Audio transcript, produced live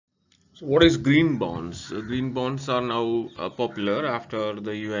So what is green bonds? Green bonds are now popular after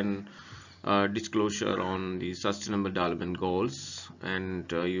the UN disclosure on the Sustainable Development Goals,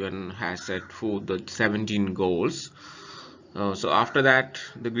 and UN has set forth the 17 goals. So after that,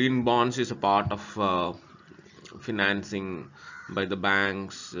 the green bonds is a part of financing by the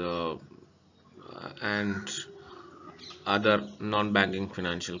banks and other non-banking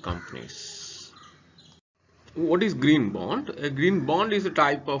financial companies. What is green bond? A green bond is a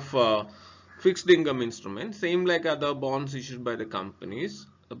type of fixed income instrument, same like other bonds issued by the companies,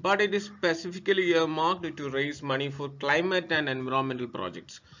 but it is specifically earmarked to raise money for climate and environmental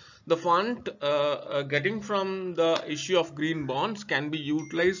projects. The fund getting from the issue of green bonds can be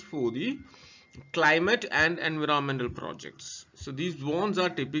utilized for the climate and environmental projects. So these bonds are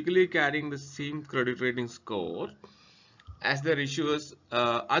typically carrying the same credit rating score as their issuers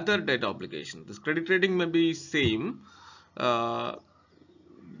other debt obligations. This credit rating may be same uh,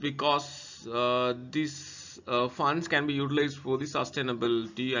 because these funds can be utilized for the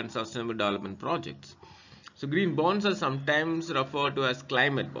sustainability and sustainable development projects. So green bonds are sometimes referred to as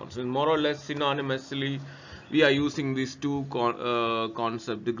climate bonds, and more or less synonymously we are using these two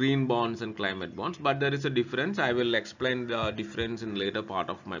concepts, the green bonds and climate bonds, but there is a difference. I will explain the difference in later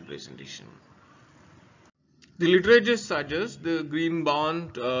part of my presentation. The literature suggests the green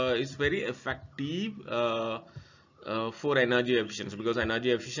bond is very effective for energy efficiency, because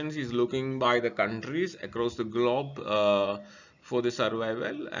energy efficiency is looking by the countries across the globe for the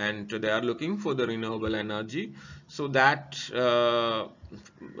survival, and they are looking for the renewable energy. So that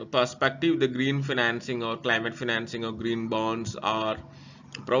perspective, the green financing or climate financing or green bonds are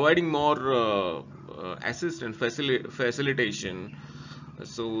providing more assistance, facilitation.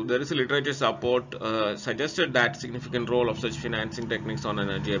 So there is a literature support suggested that significant role of such financing techniques on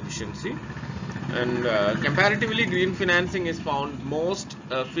energy efficiency, and comparatively green financing is found most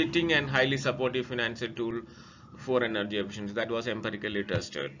fitting and highly supportive financial tool for energy efficiency. That was empirically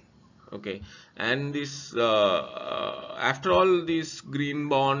tested. Okay, and this after all, these green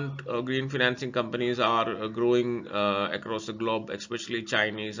bond green financing companies are growing across the globe, especially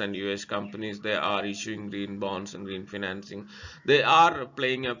Chinese and US companies. They are issuing green bonds and green financing. They are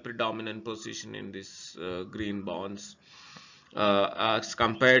playing a predominant position in these green bonds as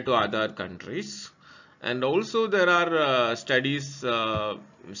compared to other countries. And also there are studies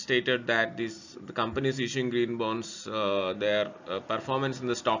stated that the companies issuing green bonds, their performance in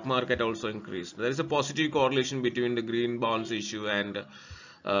the stock market also increased. There is a positive correlation between the green bonds issue and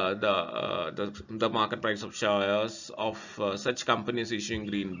the market price of shares of such companies issuing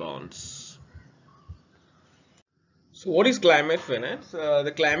green bonds. So what is climate finance?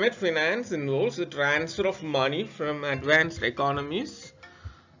 The climate finance involves the transfer of money from advanced economies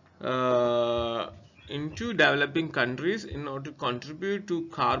uh, into developing countries in order to contribute to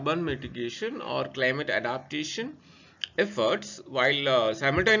carbon mitigation or climate adaptation efforts, while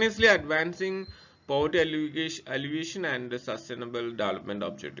simultaneously advancing poverty alleviation and sustainable development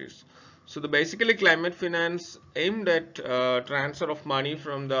objectives. So the basically climate finance aimed at transfer of money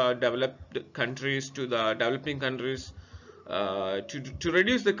from the developed countries to the developing countries to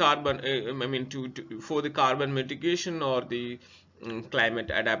reduce the carbon, I mean for the carbon mitigation or the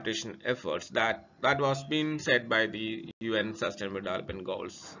climate adaptation efforts. That was being said by the UN Sustainable Development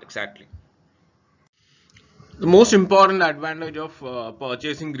Goals exactly. The most important advantage of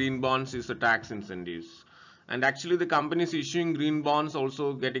purchasing green bonds is the tax incentives. And actually the companies issuing green bonds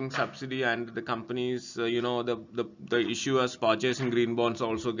also getting subsidy, and the companies, the issuers purchasing green bonds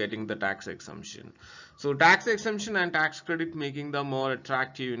also getting the tax exemption. So tax exemption and tax credit making the more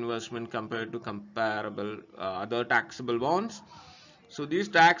attractive investment compared to comparable other taxable bonds. So these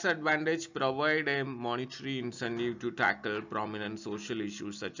tax advantage provide a monetary incentive to tackle prominent social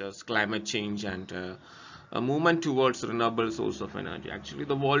issues such as climate change and a movement towards renewable source of energy. Actually,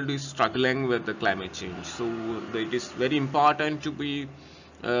 the world is struggling with the climate change, so it is very important to be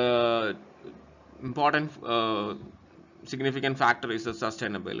uh, important significant factor is the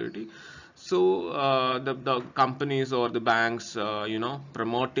sustainability. So the companies or the banks,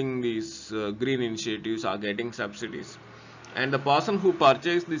 promoting these green initiatives are getting subsidies, and the person who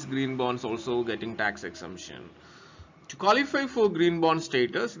purchased these green bonds also getting tax exemption. To qualify for green bond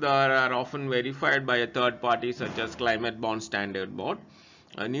status, they are often verified by a third party such as Climate Bond Standard Board.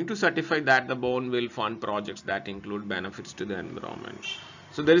 Need to certify that the bond will fund projects that include benefits to the environment.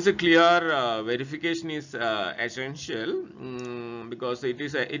 So there is a clear verification is essential, because it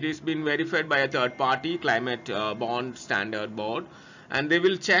is been verified by a third party, Climate Bond Standard Board, and they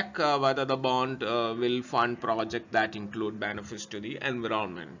will check whether the bond will fund projects that include benefits to the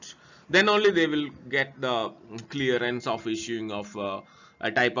environment. Then only they will get the clearance of issuing of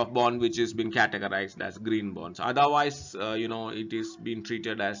a type of bond which is been categorized as green bonds. Otherwise, it is being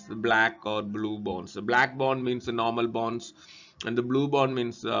treated as the black or blue bonds. The black bond means the normal bonds, and the blue bond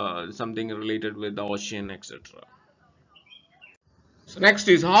means something related with the ocean, etc. So next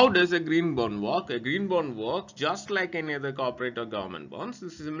is, how does a green bond work? A green bond works just like any other corporate or government bonds.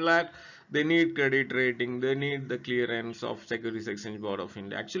 This is similar. They need credit rating. They need the clearance of Securities Exchange Board of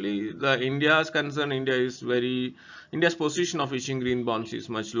India. Actually, the India's concern, India's position of issuing green bonds is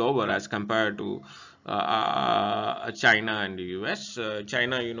much lower as compared to China and the US.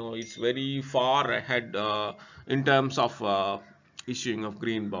 China, is very far ahead in terms of issuing of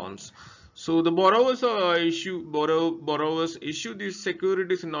green bonds. So the borrowers issue these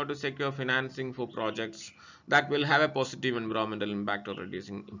securities in order to secure financing for projects that will have a positive environmental impact or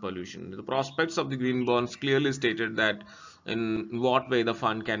reducing pollution. The prospects of the green bonds clearly stated that in what way the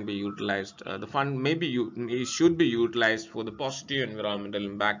fund can be utilized. The fund should be utilized for the positive environmental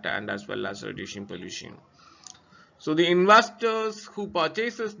impact and as well as reducing pollution. So the investors who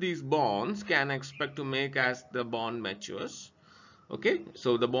purchases these bonds can expect to make as the bond matures. Okay,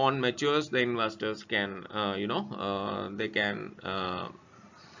 so the bond matures, the investors can they can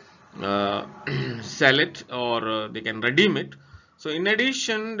sell it, or they can redeem it. So in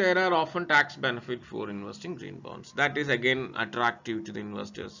addition, there are often tax benefit for investing green bonds. That is again attractive to the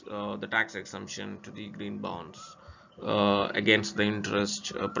investors, the tax exemption to the green bonds against the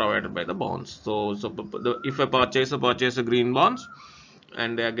interest provided by the bonds. If a purchaser purchases green bonds,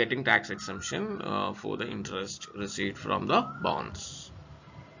 and they are getting tax exemption for the interest received from the bonds.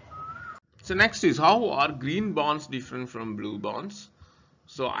 So next is, how are green bonds different from blue bonds?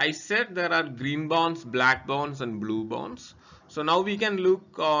 So I said there are green bonds, black bonds and blue bonds. So now we can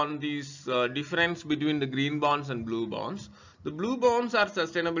look on these difference between the green bonds and blue bonds. The blue bonds are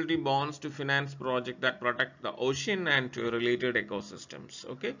sustainability bonds to finance projects that protect the ocean and to related ecosystems.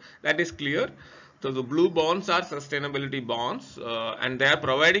 Okay, that is clear. So the blue bonds are sustainability bonds and they are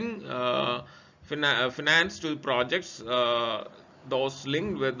providing finance to projects those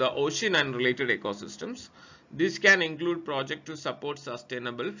linked with the ocean and related ecosystems. This can include projects to support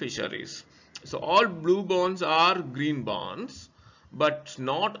sustainable fisheries. So all blue bonds are green bonds, but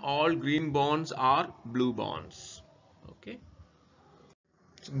not all green bonds are blue bonds. Okay.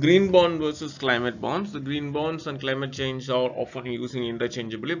 Green bond versus climate bonds. The green bonds and climate change are often used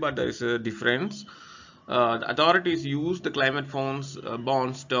interchangeably, but there is a difference. The authorities use the climate bonds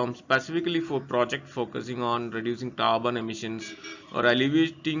term specifically for projects focusing on reducing carbon emissions or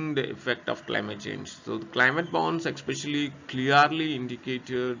alleviating the effect of climate change. So the climate bonds especially clearly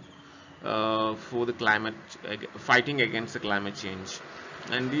indicated for the fighting against the climate change.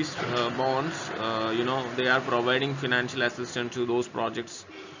 And these bonds, they are providing financial assistance to those projects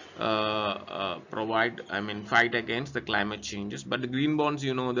fight against the climate changes. But the green bonds,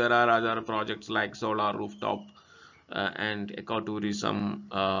 there are other projects like solar rooftop and ecotourism,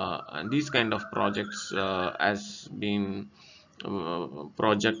 and these kind of projects has been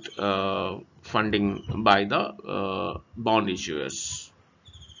project funding by the bond issuers.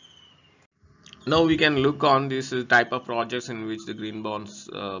 Now we can look on this type of projects in which the green bonds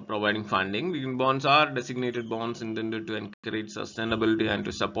providing funding. Green bonds are designated bonds intended to encourage sustainability and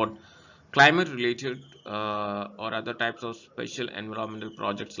to support climate related or other types of special environmental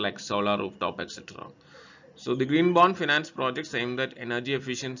projects like solar rooftop, etc. So the green bond finance projects aimed at energy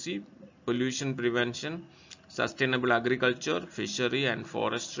efficiency, pollution prevention, sustainable agriculture, fishery and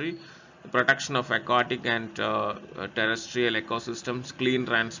forestry, protection of aquatic and terrestrial ecosystems, clean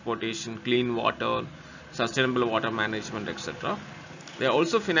transportation, clean water, sustainable water management, etc. They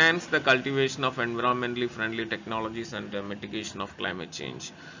also finance the cultivation of environmentally friendly technologies and mitigation of climate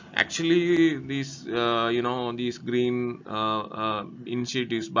change. Actually, these green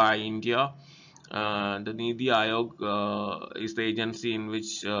initiatives by India, the Niti Aayog is the agency in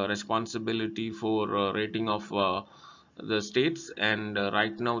which responsibility for rating of the states, and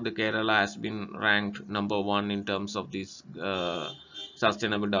right now the Kerala has been ranked #1 in terms of these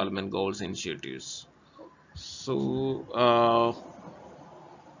sustainable development goals initiatives. So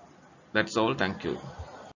that's all. Thank you.